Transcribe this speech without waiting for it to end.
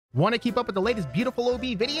Want to keep up with the latest beautiful OB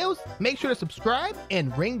videos? Make sure to subscribe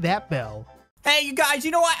and ring that bell. Hey, you guys,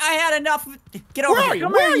 you know what? I had enough. Get over here.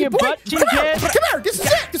 Come here, you butt cheek head. Come here. This is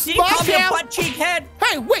it. This is my cam. Butt cheek head.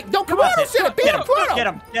 Hey, wait. Don't come on. Sit up. Beat him. Get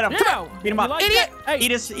him. Yeah. Beat him up. Like Idiot. Hey,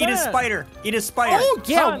 eat his spider. Eat his spider. Oh,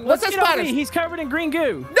 yeah. What's that spider? He's covered in green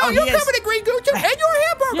goo. No, you're covered in green goo, too. And you're a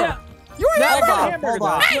hamburger. Yeah. You're a hamburger. Hold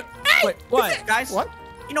on. Hey, Wait, what? Guys, what?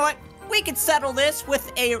 You know what? We could settle this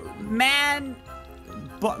with a man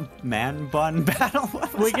bun battle.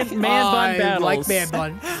 We can man bun battles. I like man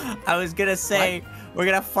bun. I was gonna say we're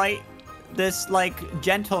gonna fight this like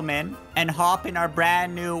gentleman and hop in our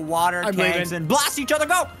brand new water tanks and blast each other.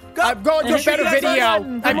 Go! I'm going to a better video.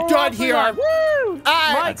 I'm done here. Woo!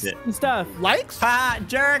 Likes it. and stuff. Likes?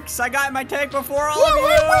 Jerks! I got in my tank before all Wait of you.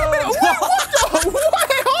 a minute.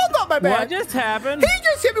 Hold up, my man. What just happened? He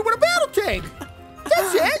just hit me with a battle tank.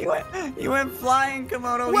 That's it. He went flying,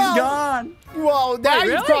 Komodo. He's gone. Well, now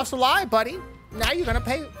Wait, you've crossed the line, buddy. Now you're gonna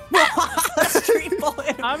pay. Street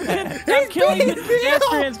bullet. I'm killing the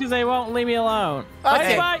pedestrians because they won't leave me alone.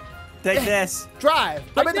 Okay. Bye. Take this. Drive.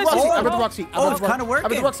 I'm in the wrong seat. I'm in the wrong seat. Oh, it's kind of working.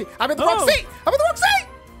 I'm in the wrong seat. I'm in the wrong seat. I'm in the wrong seat.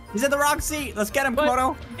 He's in the wrong seat. Let's get him,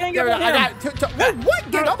 Komodo. I got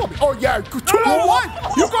what? Get up on me. Oh, yeah.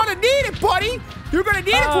 2-on-1. You're gonna need it, buddy. You're gonna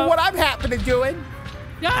need it for what I'm happening to doing.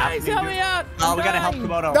 Guys, help me out. Oh, we gotta help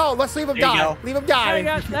Komodo. No, let's leave him die. Leave him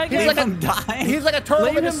die. He's like a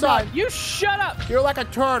turtle in the sun. You shut up. You're like a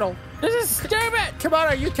turtle. This is stupid. Come on,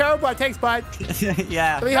 are you terrible? Thanks, bud.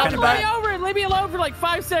 Yeah. Let me help you, bud. Leave me over and leave me alone for like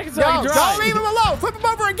 5 seconds so I No, can drive. don't leave him alone. Flip him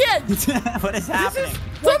over again. What is happening?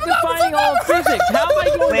 Like defying all of physics. How am I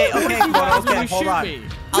going Wait, okay, Komodo, when okay, you hold shoot on. me?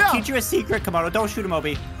 I'll teach you a secret, Komodo. Don't shoot him,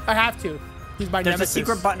 Obi. I have to. He's my There's nemesis. a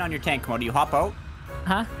secret button on your tank, Komodo. You hop out.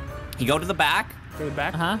 Huh? You go to the back. Go to the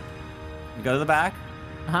back. Uh-huh. You go to the back.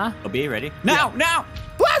 Uh-huh. Obi, ready? Now!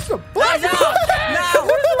 Blast him! Blast him! No!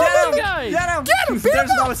 Get him! Beat There's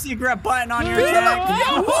him no up! secret button on your Beat him tank.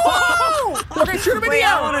 up! Whoa! Okay, shoot him in the Wait,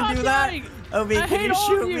 I air! want to do that. Obi, I can hate you all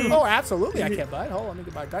shoot of you. me? Oh, absolutely, I can, bud. Hold on, let me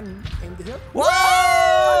get my gun aimed at him.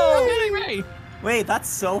 Whoa! You're kidding me. Wait, that's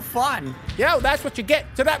so fun. Yeah, that's what you get.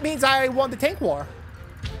 So that means I won the tank war.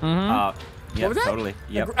 Yeah, What was that? totally.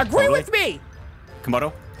 Yep, Agree totally. with me!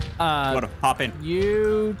 Komodo, Komodo, hop in.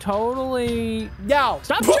 You totally... No.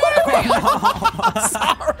 Stop shooting me!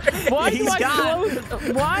 Sorry. Why He's do I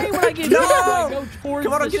gone. Why would I get No! hit when I go towards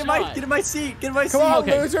Komodo, the get in shot? my seat. Get in my seat. Come on,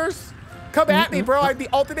 Okay. losers. Come at me, bro. I'm the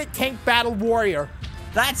ultimate tank battle warrior.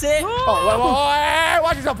 That's it. Oh, hey,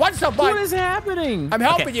 watch yourself, bud. What is happening? I'm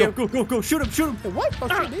helping you. Go, shoot him. Hey, what? Oh,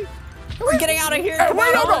 shoot me. We're getting out of here. Hey,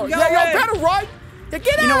 wait, no. Yeah, better run. Yeah,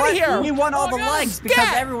 get You know out of what? here. We won all the likes because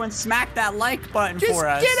Get. everyone smacked that like button Just for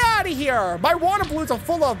us. get out of here. My water balloons are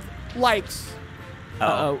full of likes.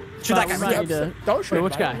 Uh-oh. Shoot that guy. Don't shoot him.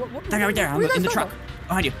 Which guy? That guy right there. In the truck.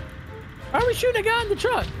 Behind you. Why are we shooting a guy in the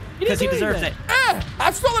truck? Because he deserves it.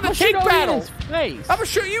 I'm still in a I'll tank shoot battle. his face. I'm gonna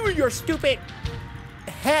shoot you with your stupid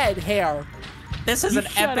head hair. This is You an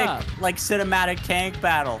shut epic, up. like, cinematic tank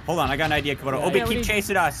battle. Hold on, I got an idea, Komodo. Yeah, Obi, we keep need-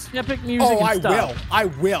 chasing us. Epic music Oh, and I stuff. will. I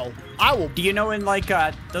will. Do you know in, like,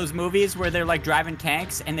 those movies where they're, like, driving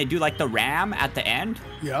tanks and they do, like, the ram at the end?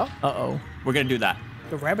 Yeah. Uh-oh. We're gonna do that.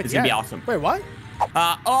 The rabbit. It's gonna be awesome. Wait, what?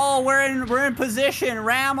 Oh, we're in position.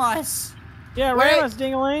 Ram us. Yeah, Wait. ram us,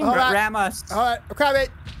 ding-a-ling. Hold on. Ram us. All right, grab it.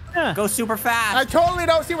 Yeah. Go super I fast. totally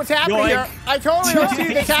don't see what's happening Yoink. here. I totally don't see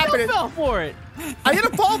this happening. Still fell for it. I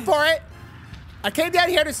didn't fall for it. I came down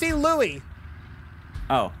here to see Louie.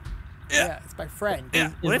 Oh. Yeah, it's my friend.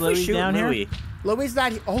 What if we Louis shoot down here? Louis? Louie's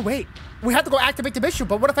not here. Oh, wait. We have to go activate the mission,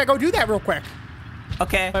 but what if I go do that real quick?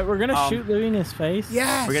 Okay. But we're gonna shoot Louis in his face?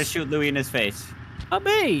 Yes. We're gonna shoot Louis in his face.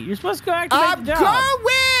 B, you're supposed to go activate I'm the job.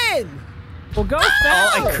 going! Well, go Oh,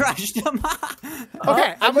 fast. I crushed him.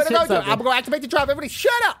 Okay, I'm just gonna go hit do it. something. I'm gonna go activate the job. Everybody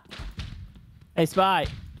shut up! Hey, Spy.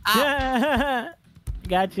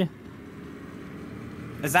 Gotcha.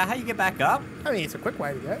 Is that how you get back up? I mean, it's a quick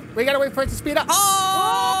way to get it. We gotta wait for it to speed up.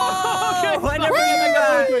 Oh! Okay. I never Whee!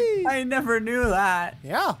 knew that. I never knew that.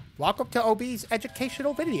 Yeah, welcome to OB's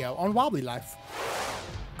educational video on Wobbly Life.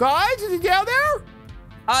 Guys, is he down there?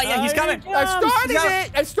 Oh, yeah, he's Here coming. he I comes. started Yeah.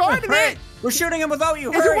 it! I started Hurry. it! We're shooting him without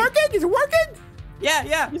you. Is it Hurry. working? Is it working?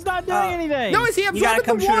 Yeah. He's not doing anything. No, is he gotta absorbing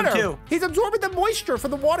come the shoot him water? too. He's absorbing the moisture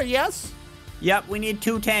from the water, yes? Yep, we need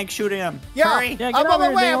 2 tanks shooting him. Yeah. Hurry. Yeah, I'm get on my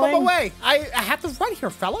over way, here, I'm on my Dingling. way. I have to run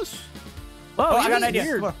here, fellas. Whoa, Oh, I you got an was idea.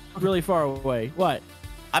 weird. Look. Really far away. What?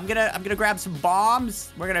 I'm gonna grab some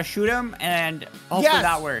bombs. We're gonna shoot him, and hopefully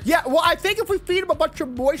that works. Yeah, well, I think if we feed him a bunch of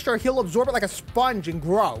moisture, he'll absorb it like a sponge and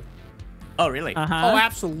grow. Oh, really? Oh,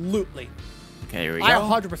 absolutely. Okay, here we go. I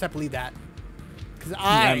 100% believe that. Because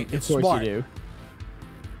I am Of course smart. you do.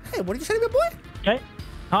 Hey, what did you say to me, boy? Okay.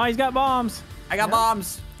 Oh, he's got bombs. I got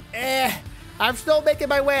bombs. I'm still making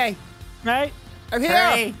my way. Right? I'm here.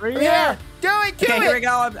 Hurry. I'm here. Do it. Do Okay, it. here we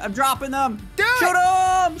go. I'm dropping them. Do it. Shoot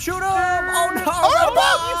them. Shoot them. Oh, no.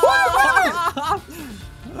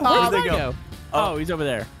 Oh, Where'd they he go? go? Oh, he's over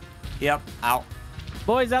there. Yep. Ow.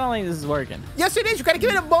 Boys, I don't think this is working. Yes, it is. You got to give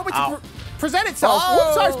it a moment Ow. to present itself. Oh.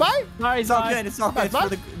 Oops, sorry, Spy. Sorry, It's all good. It's all good.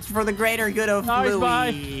 Spot. It's for the greater good of Sorry,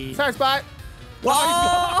 Louie. Sorry, Spy.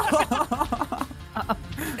 Whoa!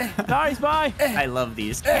 Sorry, Spy. I love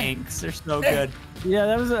these tanks. They're so good. Yeah,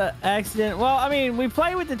 that was an accident. Well, I mean, we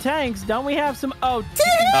play with the tanks. Don't we have some... Oh,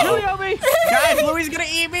 Uh-oh. Obi. Guys, Louie's gonna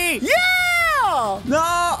eat me. Yeah. No.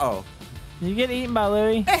 Oh. You get eaten by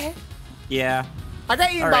Louie. Yeah. I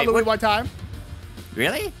got eaten All by right, Louie what- one time.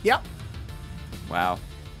 Really? Yep. Wow.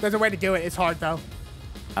 There's a way to do it. It's hard, though.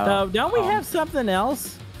 So, don't we have something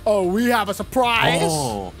else? Oh, we have a surprise. Oh.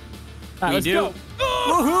 All right, We let's do. go.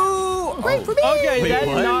 Woohoo! Wait for me. Okay, Wait, that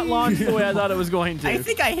what? did not launch the way I thought it was going to. I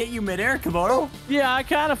think I hit you midair, Komodo. Yeah, I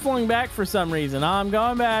kind of flung back for some reason. I'm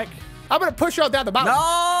going back. I'm going to push you all down the mountain.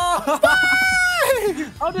 No!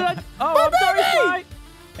 Oh, did I? Oh, I'm sorry, Spy.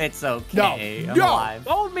 It's okay. I'm No. alive.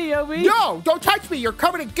 Hold me, Obi. No, don't touch me. You're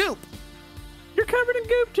covered in goop. You're covered in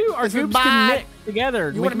goop, too. Our This is goops mine. can mix together.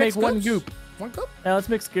 You We want can to make mix one goops? goop. One goop? Yeah, let's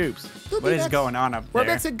mix goops. What is going on up We're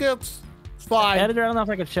there? mixing goops. It's fine. Editor, I don't know if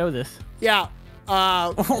I can show this. Yeah.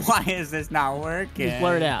 Why is this not working? Just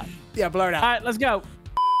blur it out. Yeah, blur it out. All right, let's go.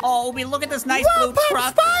 Oh, Obi, look at this nice Whoa, blue Papa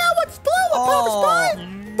truck. Spy, I want blue one, Papa Spy.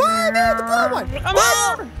 Buy me the blue one. I'm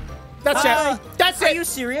Whoa. That's it. That's Are it. you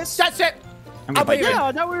serious? That's it. I'm I'm gonna leaving. Yeah,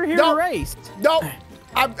 I thought we were here No. to race. Nope.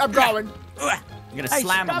 I'm going. I'm gonna Hey,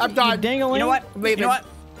 slam stop him. I'm it, done. you dingling. You know what? I'm leaving. You know what?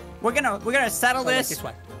 We're gonna settle Like this this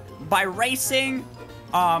way. by racing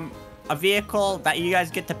a vehicle that you guys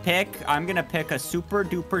get to pick. I'm gonna pick a super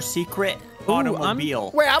duper secret automobile.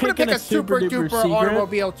 Wait, I'm going to Picking pick a a super super-duper duper secret?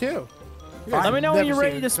 automobile, too. Let me know when Never you're seen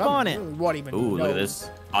ready to spawn it. What even? Ooh, no. look at this.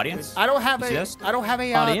 Audience? I don't have You see a. this? I don't have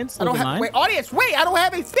a. Audience, I don't look at have. mine. Wait, audience. Wait, I don't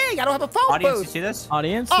have a thing. I don't have a phone Audience, you booth. see this?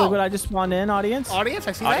 Audience, Oh. look what I just spawned in, audience. Audience,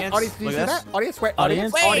 I see Audience, that. Audience, do you look see at that? this. Audience, wait.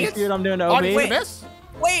 Audience, Audience, audience, see what I'm doing to Audience, Obi. look at this.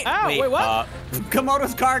 Wait, Ow, wait, what?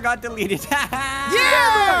 Komodo's car got deleted.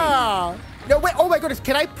 Yeah. No, wait. Oh my goodness.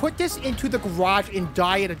 Can I put this into the garage and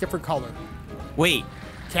dye it a different color? Wait,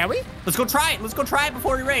 Can we? let's go try it. Let's go try it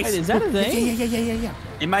before we race. Wait, is that a Yeah, thing? yeah.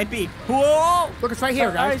 It might be. Whoa! Look, it's right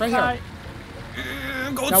here, guys. Right here.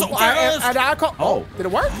 Going Now, so fast. I call. Oh, did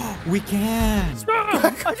it work? We can.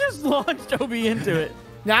 I just launched Obi into it.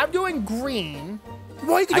 Now I'm doing green.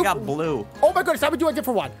 Well, you can I do- got blue. Oh my goodness, I'm gonna do a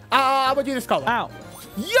different one. I'm gonna do this color. Ow.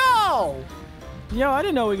 Yo! Yo, I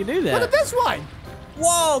didn't know we could do Look at that. this one.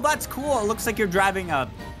 Whoa, that's cool. It looks like you're driving a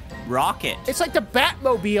rocket. It's like the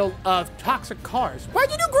Batmobile of toxic cars. Why'd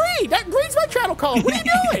you do green? That green's my channel color. What are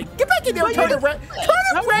you doing? Get back in there and turn it red. Turn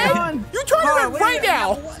it I'm red. gone. You turn Car, it what red are you-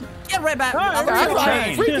 now. Get right back. All right, I'm we're That's gonna what I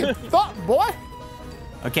change. freaking thought, boy.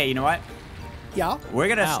 Okay, you know what? Yeah. We're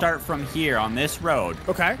gonna Ow. start from here on this road,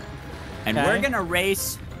 Okay. and Okay. we're gonna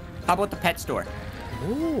race. How about the pet store?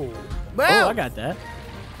 Ooh. Oh, Well, I got that.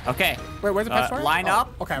 Okay. wait, where's the pet store? Line Oh,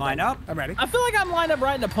 up. Okay. I'm Line ready. up. I'm ready. I feel like I'm lined up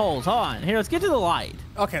right in the poles. Hold on. Here, let's get to the light.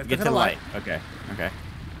 Okay. Let's Get to the light. Okay. Okay.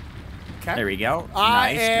 Okay. There we go.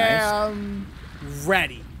 I Nice. am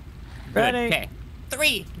ready. Good. Ready. Okay.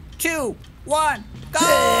 3, 2, 1, go!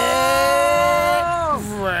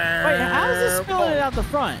 Wait, how is this spilling it out the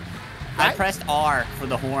front? I pressed R for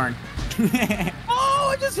the horn. Oh,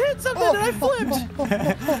 I just hit something and I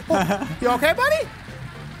flipped. You okay, buddy?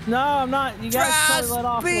 No, I'm not. You gotta cut it let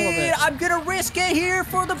off a little bit. I'm gonna risk it here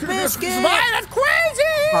for the biscuit. Smile, that's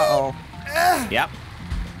crazy. Uh-oh. Yep.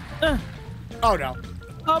 Oh no.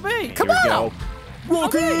 Obi! Come Here we on. go.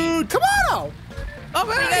 Rocket. Come on. Obi!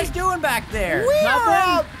 What are you guys doing back there? We Nothing.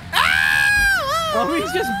 are.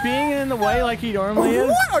 Obi's just being in the way like he normally is.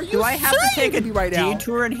 What are you Do I have to saying take a me right now?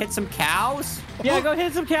 detour and hit some cows? Yeah, go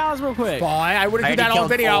hit some cows real quick. Boy, I wouldn't I do that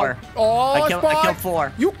already on killed video. 4. Oh, I killed Spy.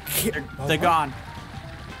 4. You can't. They're gone.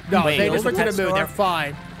 No, Wait, they over just went to pet the moon. store? They're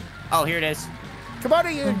fine. Oh, here it is. Come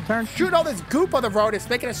on, you Turn. shoot all this goop on the road. It's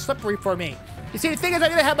making it slippery for me. You see, the thing is, I'm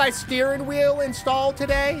gonna have my steering wheel installed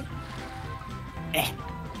today.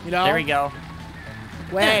 You know. There we go.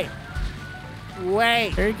 Wait. Wait.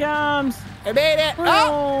 Here he comes. I made it.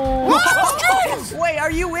 Oh. Oh. Jeez. Wait,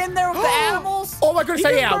 are you in there with the animals? Oh my goodness,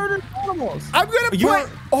 I You am. murdered animals. I'm gonna You're- put.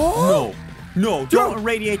 Oh. No, don't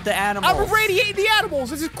irradiate the animals. I'm irradiating the animals.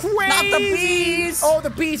 This is crazy. Not the bees. Oh, the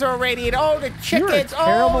bees are irradiated. Oh, the You're a chickens.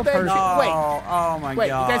 terrible Oh, the person. Wait. Oh my Wait,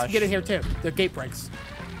 gosh. you guys can get in here too. The gate breaks.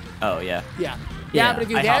 Oh yeah. Yeah. Yeah, Yeah, I'm gonna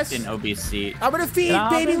do I hopped this. in OB's seat. I'm gonna feed Can I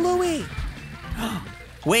hop baby in? Louie.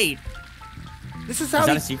 Wait. This is how. Is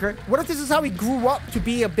that a secret? What if this is how he grew up to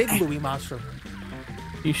be a big Louie monster?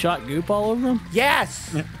 You shot goop all over him?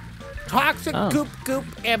 Yes. Toxic goop,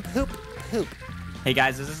 and poop. Hey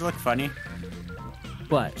guys, does this look funny?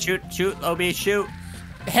 What? Shoot, Obi, shoot.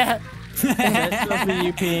 That's supposed to be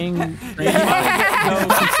you peeing. Go consult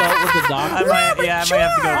with the doctor. I might have to go to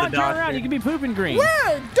the Turn doctor. around. You could be pooping green.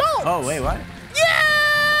 Where? Don't. Oh, wait, what? Yeah.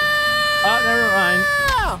 Oh, never mind.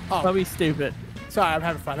 Oh. Don't be stupid. Sorry, I'm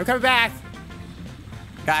having fun. I'm coming back.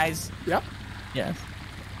 Guys. Yep. Yes.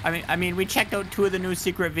 I mean, we checked out 2 of the new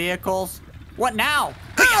secret vehicles. What now?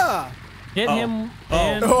 Hit him. Oh.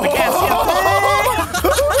 And I can't see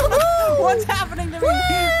him. What's happening to me?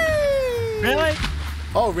 Really?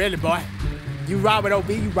 Oh, really, boy? You robbing OB,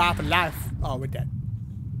 you robbing life. Oh, we're dead.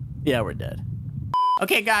 Yeah, we're dead.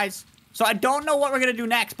 Okay, guys. So I don't know what we're going to do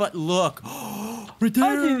next, but look. We're I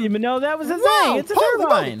didn't even know that was a Whoa, thing. It's a holy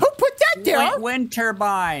turbine. moly. Who put that there? Wind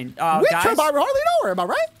turbine. Wind Guys, turbine, we hardly know her, am I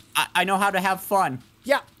right? I know how to have fun.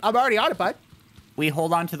 Yeah, I'm already on it, bud. We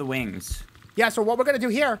hold on to the wings. Yeah, so what we're going to do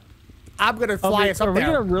here, I'm going to fly us up Are we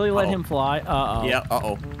there. going to really let him fly? Uh-oh. Yeah,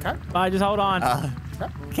 uh-oh. Okay. Just hold on.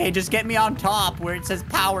 Okay, just get me on top where it says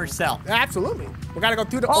power cell. Absolutely. We got to go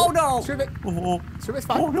through the... Oh, no. It's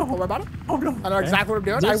fine. Oh, no. Don't worry about it. Oh, no. I know exactly what I'm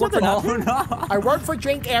doing. Is there something up here? no. I work for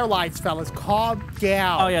Jink Airlines, fellas. Calm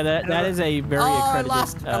down. Oh, yeah, that is a very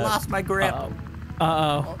accredited... I lost my grip.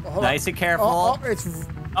 Uh-oh. Hold on. Nice and careful. It's...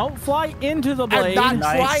 Don't fly into the blade. I'm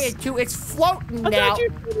not Nice. flying to. It's floating I now. thought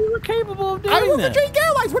you were capable of doing I work that. for Jink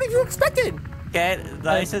Airlines. What have you expected? Okay,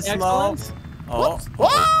 nice and slow. Excellence. Oh. Whoops.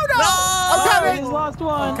 Oh, no. I'm We coming. just lost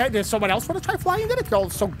one. Okay, does someone else want to try flying then? If they're all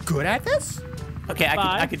so good at this? Okay, I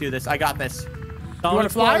Five. can do this. I got this. Don't wanna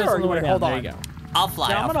fly explode us or on you the way wanna down. hold There on? you go. I'll fly.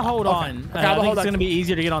 Yeah, I'm I'll gonna fly. hold on. Okay, I'm I think hold it's on. gonna be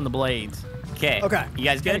easier to get on the blades. Okay. Okay. You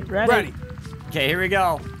guys good? Ready? Okay, here we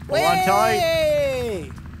go. Hold on tight. Hey.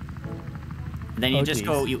 Then you Oh, just geez.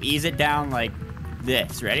 go, you ease it down like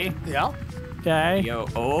this. Ready? Yeah. Okay. You go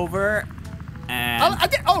over and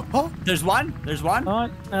there's one. There's one. Come on.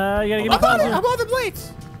 You gotta get I'm on it. closer. I'm on the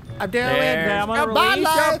blades. I'm doing There's- I'm gonna my release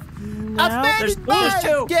life. Now. I'm There's spending my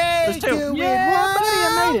two. day There's two. doing Yeah, what buddy, I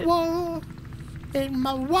made it. want in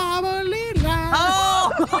my wobbly life.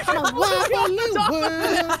 Oh! My wobbly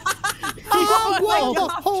world. I want a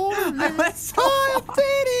whole video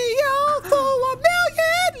for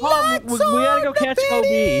 1,000,000 likes we gotta go on the catch OB.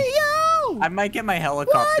 video. I might get my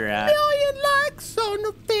helicopter 1,000,000 likes on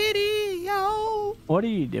the video. What are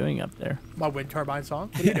you doing up there? My wind turbine song.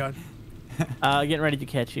 What are you doing? Getting ready to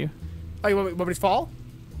catch you. Oh, you want me to fall?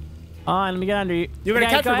 On, let me get under you. You're gonna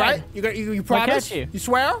Okay, catch go me, ahead. right? You I'll promise? catch you. You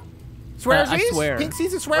swear? Swearsies? I swear.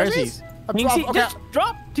 Pinksies and swearsies? I'm Pinksy, okay. just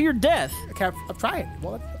drop to your death. Okay, I'm trying.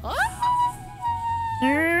 Well,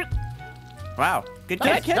 Wow. Good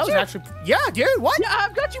Can I catch. catch that was you? actually, yeah, dude. What? Yeah,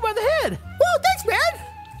 I've got you by the head. Well, thanks, man.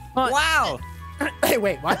 Wow. Hey,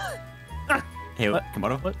 wait, what? Hey, What?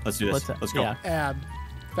 Komodo, What? let's do this. What's that? Let's go. Yeah.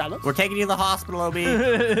 Fellas, We're taking you to the hospital, OB.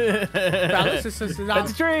 fellas, this is not.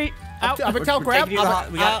 That's a tree. I'm gonna tell Grandma. taking you to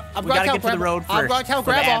the we gotta get to the road I'm gonna first tell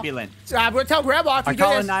for the Grandma. ambulance. I'm gonna tell Grandma if I'm you do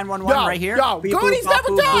calling this. 911 no, right here. No, Beep, boop, Goonies bop, never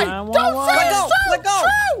boop, die. boop. Don't say Let it's go, true. let go.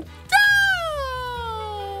 True.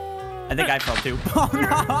 I think I fell too. Oh, no.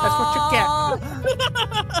 That's what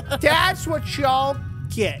you get. That's what y'all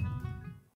get.